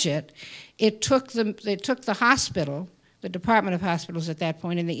budget, it took the hospital, the Department of Hospitals at that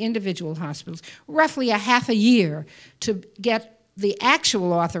point, and the individual hospitals, roughly a half a year to get the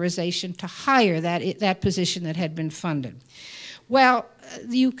actual authorization to hire that position that had been funded. Well,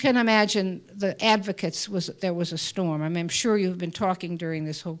 you can imagine the advocates, there was a storm. I mean, I'm sure you've been talking during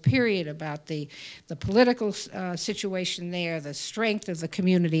this whole period about the political situation there, the strength of the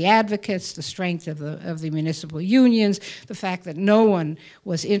community advocates, the strength of the municipal unions, the fact that no one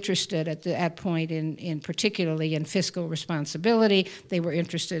was interested at that point in particularly in fiscal responsibility. They were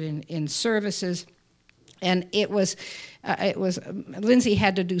interested in services. And Lindsay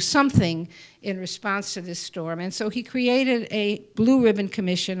had to do something in response to this storm. And so he created a Blue Ribbon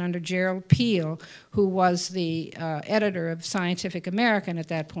Commission under Gerald Peel, who was the editor of Scientific American at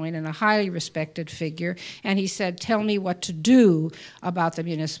that point and a highly respected figure. And he said, tell me what to do about the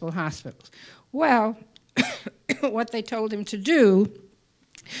municipal hospitals. Well, what they told him to do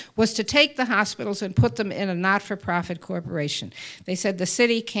was to take the hospitals and put them in a not-for-profit corporation. They said the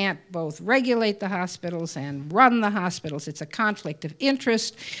city can't both regulate the hospitals and run the hospitals. It's a conflict of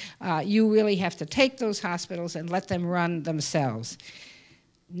interest. You really have to take those hospitals and let them run themselves.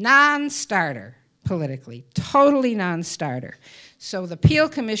 Non-starter politically, totally non-starter. So the Peel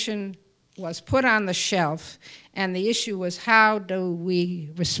Commission was put on the shelf, and the issue was how do we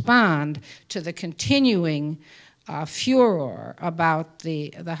respond to the continuing furor about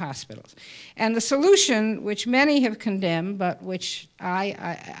the hospitals. And the solution, which many have condemned, but which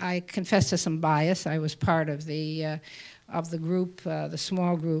I confess to some bias, I was part of the group, the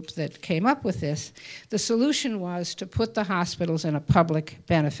small group that came up with this, the solution was to put the hospitals in a public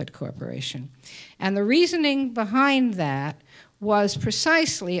benefit corporation. And the reasoning behind that was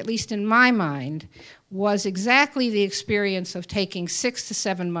precisely, at least in my mind, was exactly the experience of taking 6 to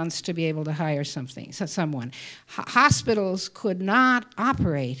 7 months to be able to hire someone. Hospitals could not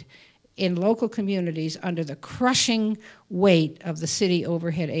operate in local communities under the crushing weight of the city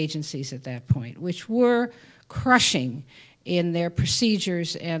overhead agencies at that point, which were crushing in their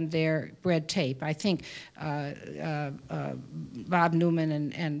procedures and their red tape. I think Bob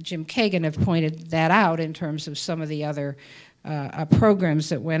Newman and Jim Kagen have pointed that out in terms of some of the other programs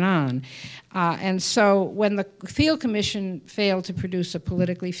that went on. And so when the Field Commission failed to produce a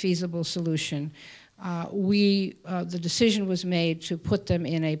politically feasible solution, the decision was made to put them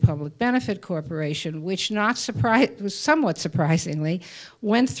in a public benefit corporation, which was somewhat surprisingly,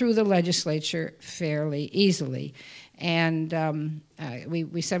 went through the legislature fairly easily. And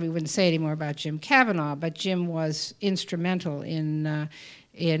we said we wouldn't say any more about Jim Kavanaugh, but Jim was instrumental in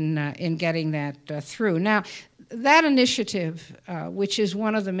getting that through. Now, that initiative, which is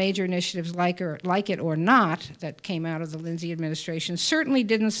one of the major initiatives like it or not that came out of the Lindsay administration, certainly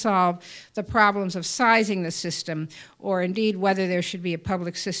didn't solve the problems of sizing the system or indeed whether there should be a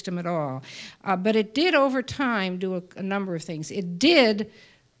public system at all. But it did over time do a number of things. It did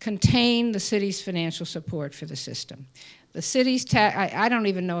contain the city's financial support for the system. The city's I don't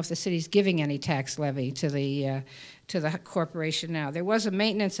even know if the city's giving any tax levy to the corporation now. There was a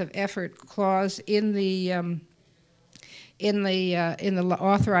maintenance of effort clause in the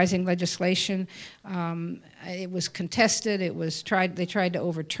authorizing legislation. It was contested. It was they tried to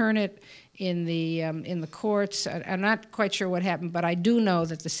overturn it in the courts. I'm not quite sure what happened, but I do know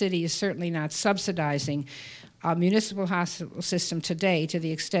that the city is certainly not subsidizing a municipal hospital system today to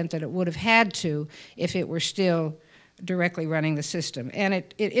the extent that it would have had to if it were still directly running the system. And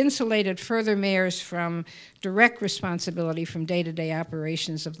it insulated further mayors from direct responsibility from day-to-day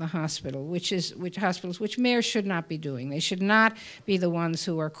operations of the hospital, which mayors should not be doing. They should not be the ones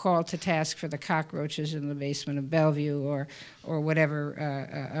who are called to task for the cockroaches in the basement of Bellevue or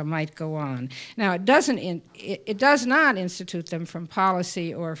whatever might go on. Now, it does not institute them from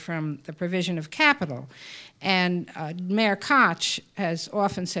policy or from the provision of capital. And Mayor Koch has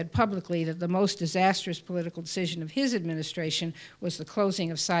often said publicly that the most disastrous political decision of his administration was the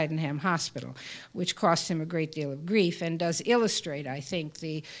closing of Sydenham Hospital, which cost him a great deal of grief and does illustrate, I think,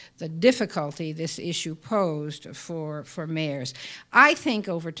 the difficulty this issue posed for mayors. I think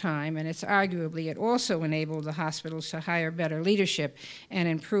over time, and it's arguably, it also enabled the hospitals to hire better leadership and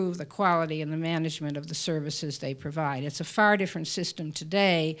improve the quality and the management of the services they provide. It's a far different system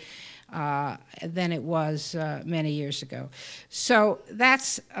today than it was many years ago. So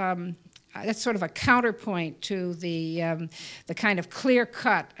that's sort of a counterpoint to the kind of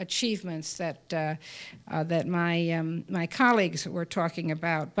clear-cut achievements that my colleagues were talking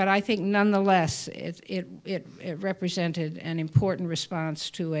about. But I think nonetheless it represented an important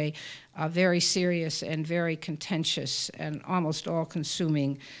response to a very serious and very contentious and almost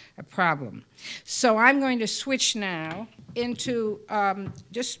all-consuming problem. So I'm going to switch now into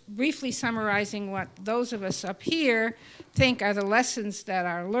just briefly summarizing what those of us up here think are the lessons that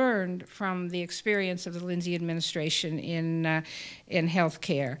are learned from the experience of the Lindsay administration in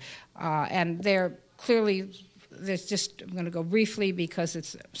healthcare. And they're clearly, there's just, I'm going to go briefly because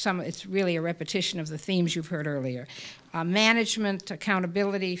it's really a repetition of the themes you've heard earlier. Management,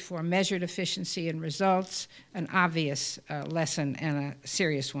 accountability for measured efficiency and results, an obvious lesson and a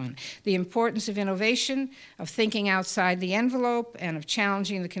serious one. The importance of innovation, of thinking outside the envelope, and of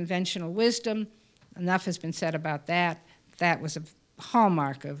challenging the conventional wisdom. Enough has been said about that. That was a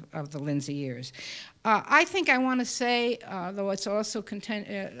hallmark of the Lindsay years. I think I want to say, though it's also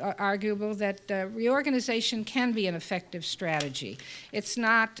arguable, that reorganization can be an effective strategy. It's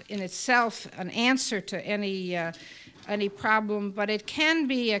not in itself an answer to any problem, but it can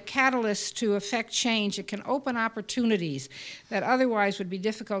be a catalyst to affect change. It can open opportunities that otherwise would be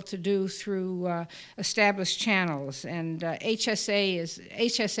difficult to do through established channels, and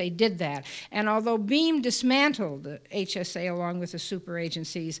HSA did that. And although Beam dismantled HSA along with the super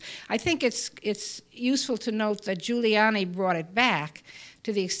agencies, I think it's useful to note that Giuliani brought it back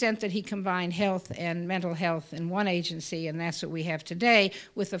to the extent that he combined health and mental health in one agency, and that's what we have today,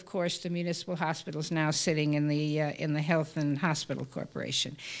 with, of course, the municipal hospitals now sitting in the Health and Hospital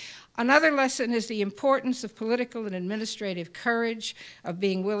Corporation. Another lesson is the importance of political and administrative courage, of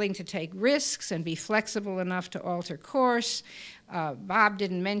being willing to take risks and be flexible enough to alter course. Bob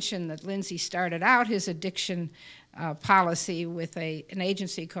didn't mention that Lindsay started out his addiction policy with an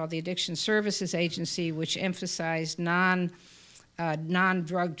agency called the Addiction Services Agency, which emphasized non-drug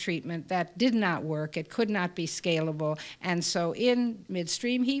treatment. That did not work. It could not be scalable. And so in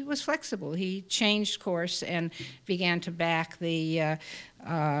midstream, he was flexible. He changed course and began to back the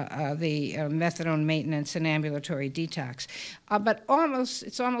methadone maintenance and ambulatory detox. But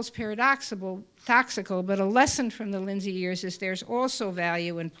it's almost paradoxical, but a lesson from the Lindsay years is there's also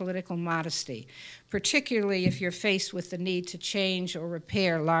value in political modesty, particularly if you're faced with the need to change or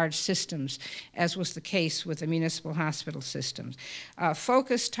repair large systems, as was the case with the municipal hospital systems.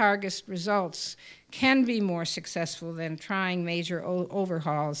 Focused, targeted results can be more successful than trying major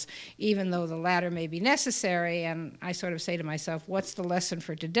overhauls, even though the latter may be necessary. And I sort of say to myself, what's the lesson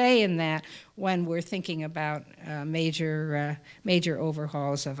for today in that when we're thinking about major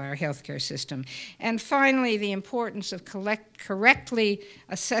overhauls of our healthcare system? And finally, the importance of correctly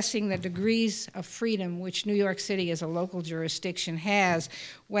assessing the degrees of freedom which New York City as a local jurisdiction has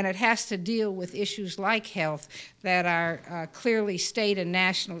when it has to deal with issues like health that are clearly state and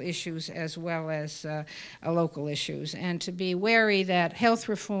national issues as well as local issues. And to be wary that health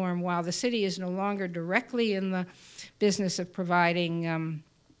reform, while the city is no longer directly in the business of providing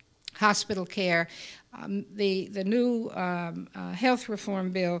hospital care, the new health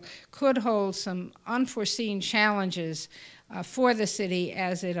reform bill could hold some unforeseen challenges for the city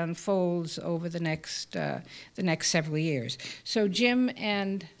as it unfolds over the next several years. So Jim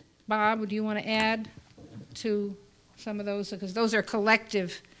and Bob, do you want to add to some of those? Because those are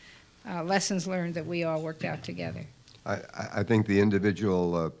collective lessons learned that we all worked out together. I think the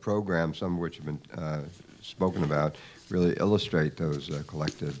individual programs, some of which have been spoken about, really illustrate those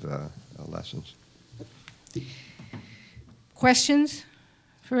collective lessons. Questions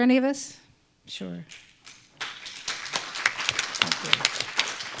for any of us? Sure.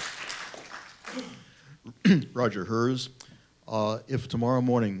 Roger Hers. If tomorrow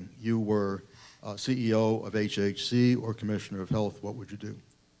morning you were CEO of HHC or Commissioner of Health, what would you do?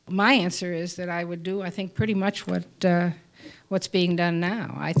 My answer is that I would do, I think, pretty much what's being done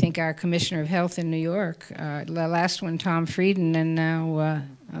now. I think our Commissioner of Health in New York, the last one, Tom Frieden, and now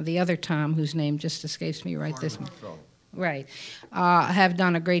the other Tom, whose name just escapes me right this minute, right, have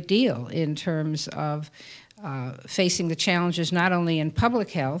done a great deal in terms of facing the challenges not only in public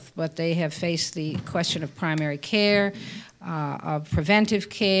health, but they have faced the question of primary care, of preventive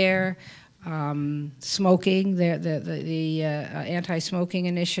care, smoking, the anti-smoking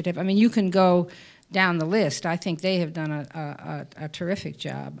initiative. I mean, you can go down the list. I think they have done a terrific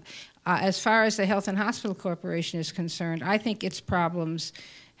job. As far as the Health and Hospital Corporation is concerned, I think its problems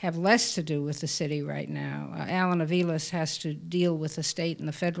have less to do with the city right now. Alan Aviles has to deal with the state and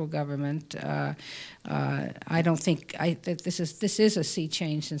the federal government. I don't think that this is a sea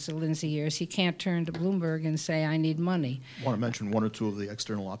change since the Lindsay years. He can't turn to Bloomberg and say, I need money. Want to mention one or two of the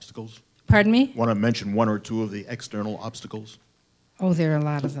external obstacles? Pardon me? Want to mention one or two of the external obstacles? Oh, there are a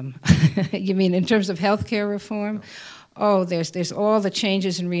lot of them. You mean in terms of health care reform? No. Oh, there's all the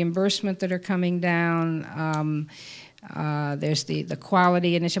changes in reimbursement that are coming down. There's the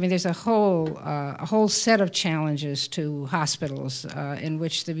quality initiative. I mean, there's a whole set of challenges to hospitals in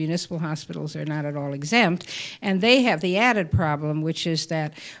which the municipal hospitals are not at all exempt, and they have the added problem, which is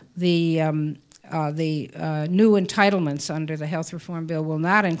that the new entitlements under the health reform bill will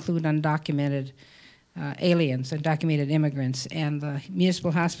not include undocumented aliens, undocumented immigrants, and the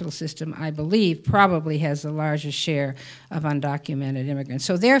municipal hospital system, I believe, probably has the largest share of undocumented immigrants.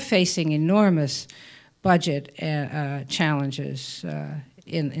 So they're facing enormous budget challenges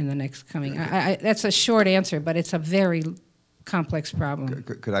in the next coming. That's a short answer, but it's a very complex problem.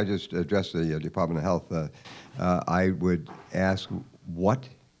 Could I just address the Department of Health? I would ask what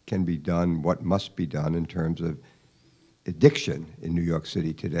can be done, what must be done in terms of addiction in New York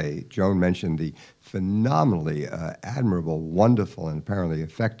City today. Joan mentioned the phenomenally admirable, wonderful, and apparently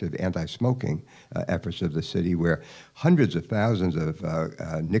effective anti-smoking efforts of the city, where hundreds of thousands of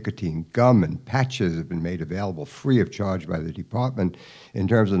nicotine gum and patches have been made available free of charge by the department. In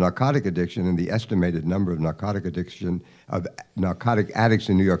terms of narcotic addiction, and the estimated number of narcotic addicts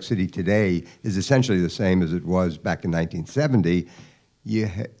in New York City today is essentially the same as it was back in 1970, you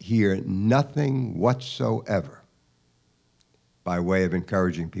hear nothing whatsoever by way of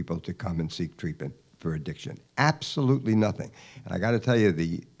encouraging people to come and seek treatment for addiction. Absolutely nothing. And I got to tell you,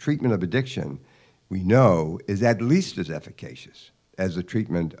 the treatment of addiction, we know, is at least as efficacious as the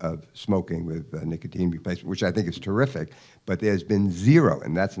treatment of smoking with nicotine replacement, which I think is terrific, but there's been zero,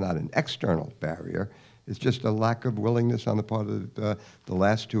 and that's not an external barrier, it's just a lack of willingness on the part of the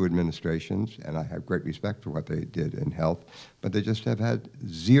last two administrations, and I have great respect for what they did in health, but they just have had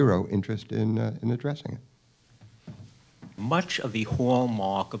zero interest in addressing it. Much of the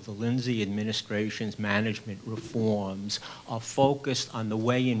hallmark of the Lindsay administration's management reforms are focused on the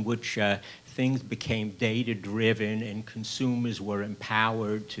way in which things became data-driven and consumers were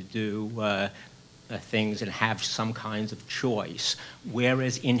empowered to do things and have some kinds of choice.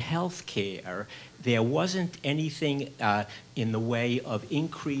 Whereas in healthcare, there wasn't anything in the way of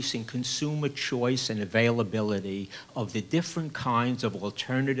increasing consumer choice and availability of the different kinds of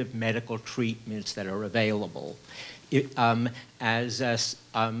alternative medical treatments that are available. As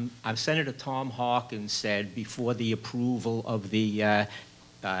Senator Tom Hawkins said before the approval of the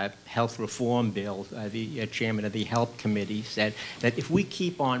health reform bill, the chairman of the health committee said that if we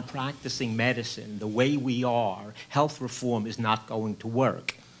keep on practicing medicine the way we are, health reform is not going to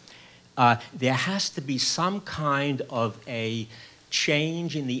work. There has to be some kind of a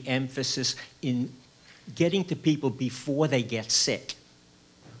change in the emphasis in getting to people before they get sick.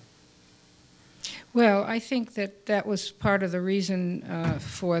 Well, I think that that was part of the reason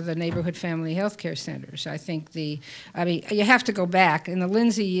for the neighborhood family health care centers. I think I mean, you have to go back. In the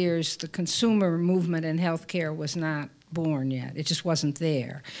Lindsay years, the consumer movement in health care was not born yet. It just wasn't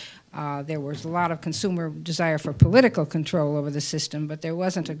there. There was a lot of consumer desire for political control over the system, but there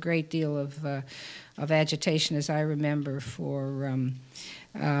wasn't a great deal of agitation, as I remember,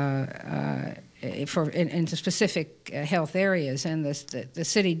 in specific health areas, and the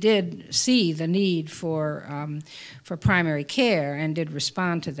city did see the need for primary care and did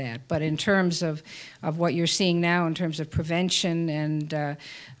respond to that. But in terms of what you're seeing now, in terms of prevention and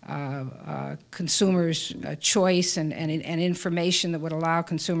consumers' choice and information that would allow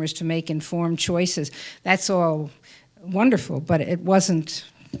consumers to make informed choices, that's all wonderful. But it wasn't.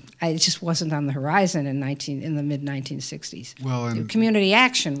 It just wasn't on the horizon in the mid-1960s. Well, and community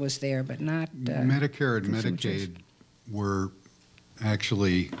action was there, but not Medicare and Medicaid were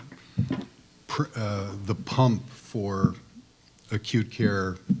actually the pump for acute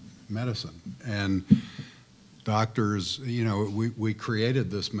care medicine. And doctors, you know, we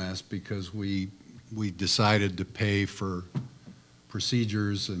created this mess because we decided to pay for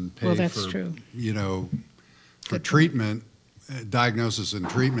procedures and pay for, you know, for treatment. Diagnosis and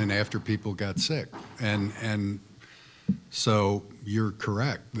treatment after people got sick, and so you're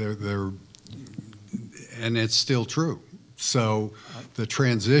correct. And it's still true. So the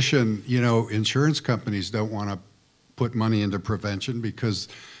transition, you know, insurance companies don't want to put money into prevention because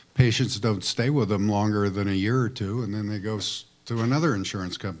patients don't stay with them longer than a year or two, and then they go to another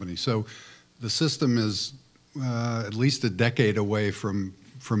insurance company. So the system is at least a decade away from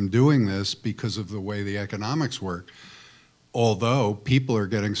doing this because of the way the economics work. Although people are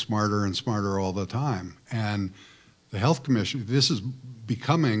getting smarter and smarter all the time. And the Health Commission, this is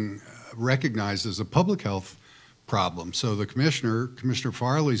becoming recognized as a public health problem. So the Commissioner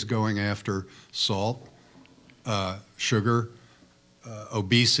Farley's going after salt, sugar,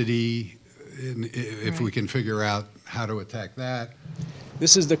 obesity, if we can figure out how to attack that.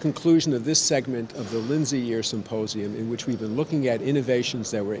 This is the conclusion of this segment of the Lindsay Years Symposium, in which we've been looking at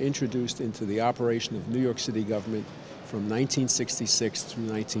innovations that were introduced into the operation of New York City government from 1966 through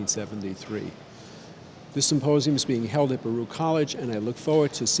 1973. This symposium is being held at Baruch College, and I look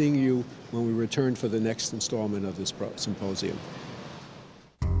forward to seeing you when we return for the next installment of this symposium.